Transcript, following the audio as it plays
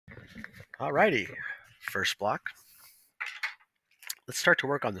Alrighty, first block. Let's start to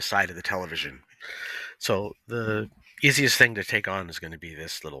work on the side of the television. So the easiest thing to take on is going to be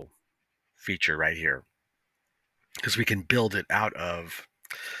this little feature right here, because we can build it out of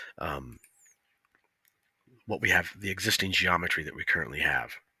um, what we have, the existing geometry that we currently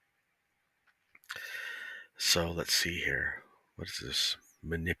have. So let's see here. What is this?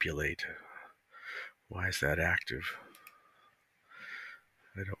 Manipulate. Why is that active?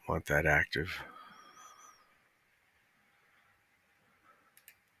 I don't want that active.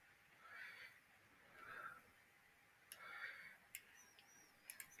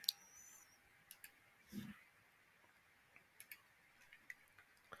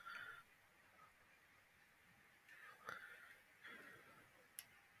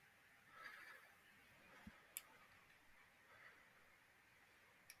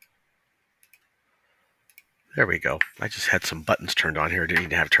 There we go. I just had some buttons turned on here I didn't need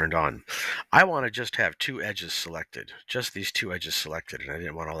to have turned on. I want to just have two edges selected, just these two edges selected, and I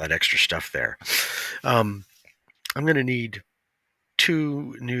didn't want all that extra stuff there. I'm going to need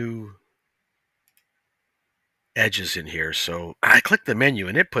two new edges in here. So I click the menu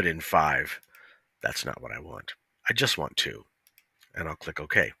and it put in 5. That's not what I want. I just want 2. And I'll click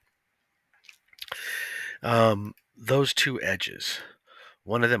OK. Those two edges.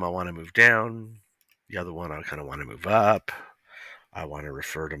 One of them I want to move down. The other one I kind of want to move up. I want to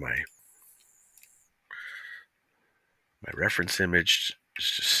refer to my reference image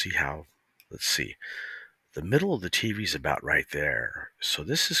just to see how, let's see. The middle of the TV is about right there. So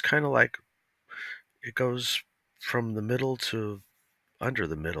this is kind of like, it goes from the middle to under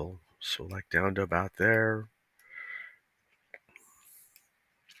the middle. So like down to about there.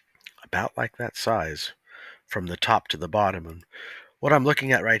 About like that size from the top to the bottom. And what I'm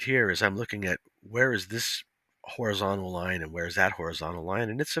looking at right here is I'm looking at where is this horizontal line and where is that horizontal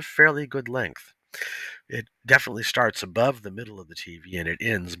line, and it's a fairly good length. It definitely starts above the middle of the TV and it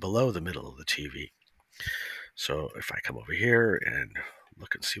ends below the middle of the TV. So if I come over here and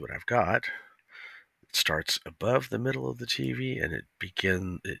look and see what I've got, it starts above the middle of the TV and it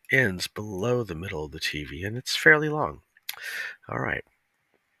ends below the middle of the TV, and it's fairly long. All right.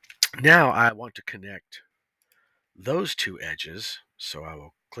 Now I want to connect those two edges. So I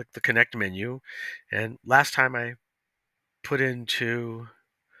will click the connect menu, and last time I put in 2,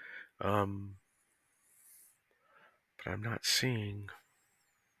 but I'm not seeing,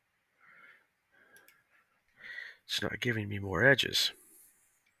 it's not giving me more edges.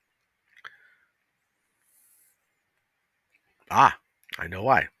 I know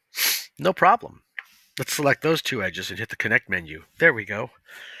why. No problem. Let's select those 2 edges and hit the connect menu. There we go.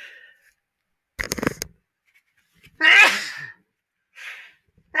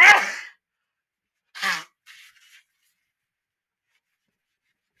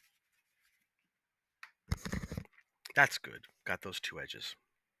 That's good. Got those 2 edges.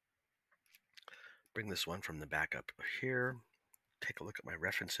 Bring this one from the back up here. Take a look at my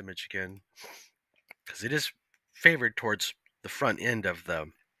reference image again, because it is favored towards the front end of the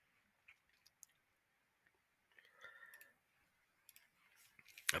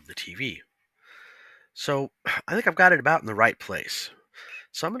TV. So I think I've got it about in the right place.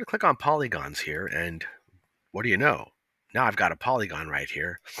 So I'm going to click on polygons here, and what do you know? Now I've got a polygon right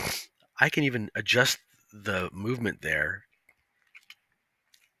here. I can even adjust the movement there.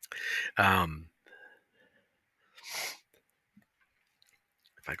 If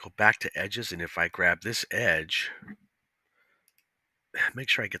I go back to edges and if I grab this edge, make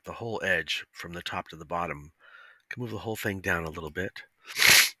sure I get the whole edge from the top to the bottom. I can move the whole thing down a little bit.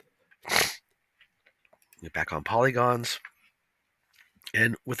 Get back on polygons.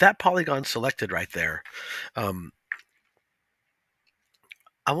 And with that polygon selected right there, I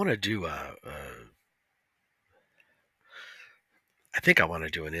want to do I think I want to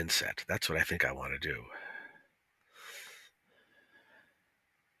do an inset. That's what I think I want to do.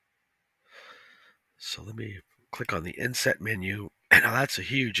 So let me click on the inset menu. Now that's a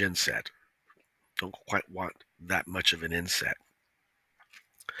huge inset. Don't quite want that much of an inset.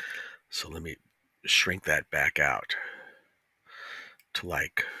 So let me shrink that back out to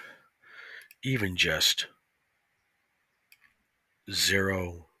like even just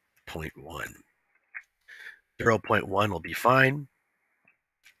 0.1. 0.1 will be fine.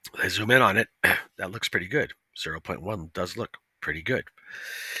 I zoom in on it. That looks pretty good. 0.1 does look pretty good.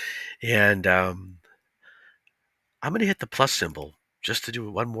 And I'm going to hit the plus symbol just to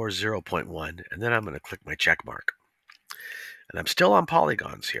do one more 0.1, and then I'm going to click my check mark. And I'm still on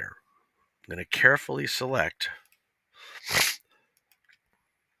polygons here. I'm going to carefully select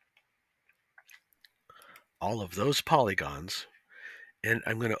all of those polygons, And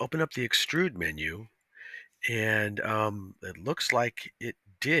I'm going to open up the extrude menu, and it looks like it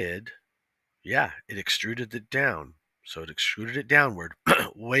did. Yeah, it extruded it down. So it extruded it downward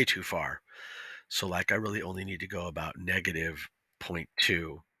way too far. So like I really only need to go about negative zero point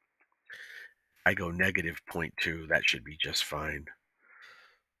 0.2. I go negative zero point 0.2, that should be just fine.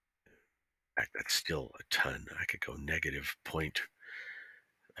 In fact, that's still a ton. I could go negative zero point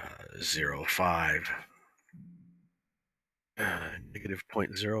zero 0.05. Negative zero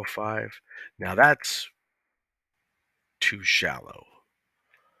point zero 0.05. Now that's too shallow.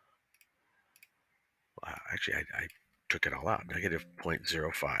 Actually, I took it all out. Negative zero point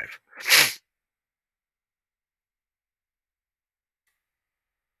zero 0.05.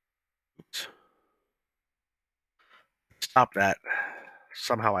 Oops. Stop that.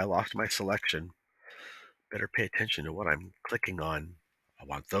 Somehow I lost my selection. Better pay attention to what I'm clicking on. I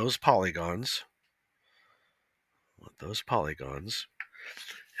want those polygons. I want those polygons.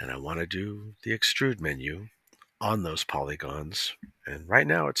 And I want to do the extrude menu on those polygons. And right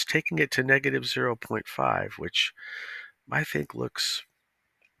now it's taking it to negative zero point 0.5, which I think looks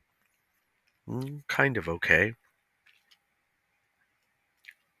kind of okay.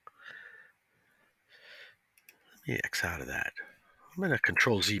 Let me X out of that. I'm going to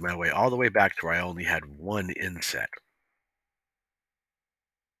Control Z my way all the way back to where I only had one inset.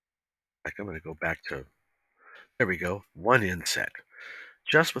 Like I'm going to go back to, there we go, one inset.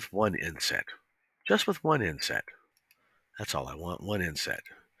 Just with one inset. Just with one inset. That's all I want, one inset.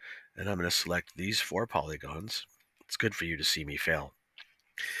 And I'm going to select these 4 polygons. It's good for you to see me fail.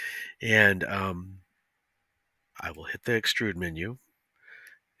 And I will hit the extrude menu.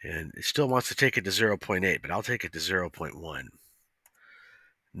 And it still wants to take it to 0.8, but I'll take it to 0.1.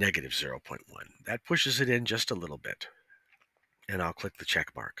 Negative 0.1. That pushes it in just a little bit. And I'll click the check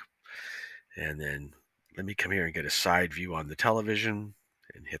mark. And then let me come here and get a side view on the television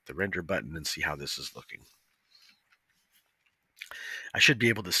and hit the render button and see how this is looking. I should be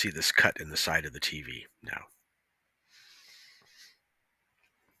able to see this cut in the side of the TV now.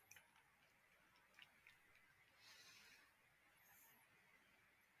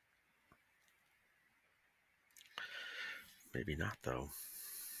 Maybe not, though.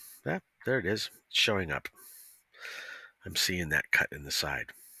 There it is. It's showing up. I'm seeing that cut in the side.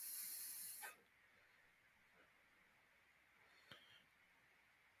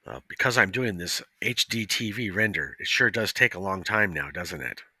 Because I'm doing this HD TV render, it sure does take a long time now, doesn't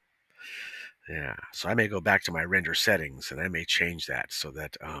it? Yeah, so I may go back to my render settings and I may change that so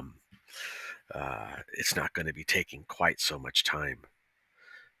that it's not going to be taking quite so much time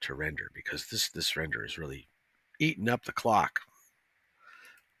to render, because this render is really eating up the clock.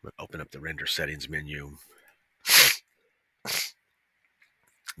 I'm going to open up the render settings menu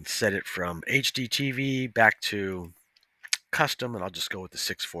and set it from HD TV back to custom, and I'll just go with the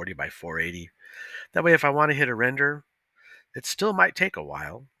 640 by 480. That way, if I want to hit a render, it still might take a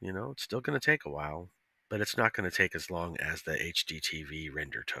while. It's still going to take a while, but it's not going to take as long as the HDTV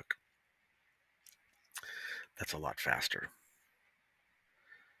render took. That's a lot faster.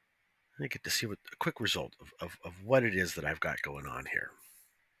 I get to see a quick result of what it is that I've got going on here.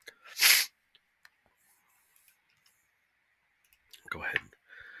 Go ahead.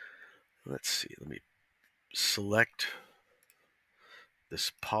 Let's see. Let me select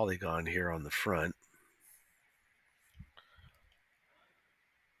this polygon here on the front.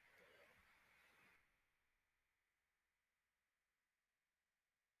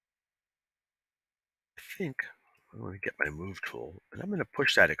 I think I'm going to get my move tool, and I'm going to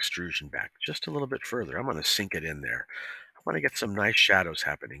push that extrusion back just a little bit further. I'm going to sink it in there. I want to get some nice shadows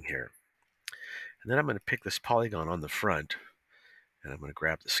happening here. And then I'm going to pick this polygon on the front, and I'm going to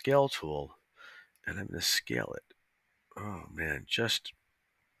grab the scale tool, and I'm going to scale it. Oh man, just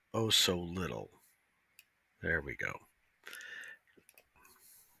oh so little. There we go.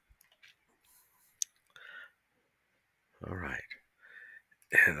 All right.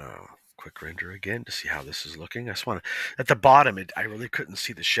 And quick render again to see how this is looking. I just want to, at the bottom, I really couldn't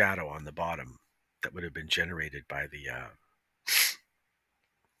see the shadow on the bottom that would have been generated by the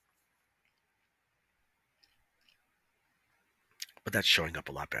but that's showing up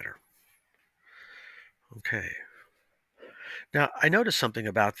a lot better. Okay. Now I noticed something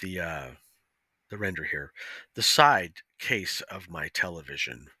about the render here. The side case of my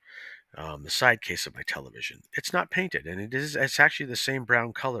television, it's not painted, and it's actually the same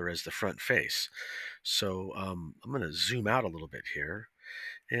brown color as the front face. So I'm going to zoom out a little bit here,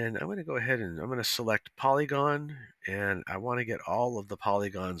 and I'm going to go ahead and I'm going to select polygon, and I want to get all of the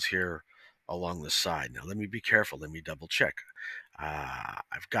polygons here along the side. Now let me be careful. Let me double check.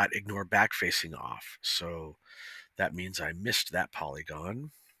 I've got ignore back facing off, so That means I missed that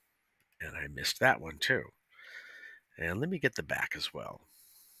polygon, and I missed that one too. And let me get the back as well.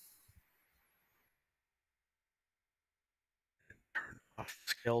 Turn off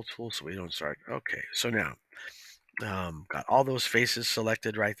the scale tool so we don't start. Okay, so now got all those faces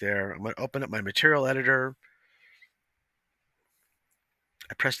selected right there. I'm going to open up my material editor.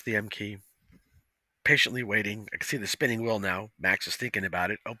 I pressed the M key, patiently waiting. I can see the spinning wheel now. Max is thinking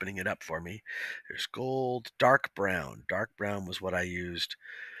about it, opening it up for me. There's gold, dark brown. Dark brown was what I used.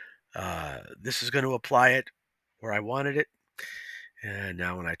 This is going to apply it where I wanted it. And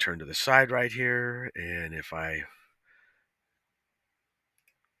now when I turn to the side right here, and if I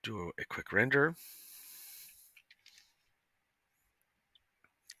do a quick render,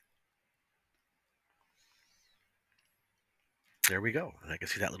 there we go. And I can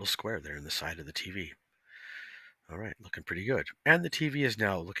see that little square there in the side of the TV. All right, looking pretty good. And the TV is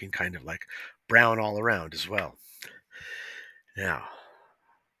now looking kind of like brown all around as well. Now,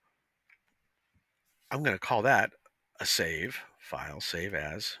 I'm going to call that a save file, save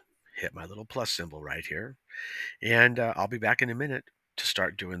as, hit my little plus symbol right here, and I'll be back in a minute to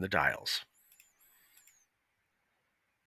start doing the dials.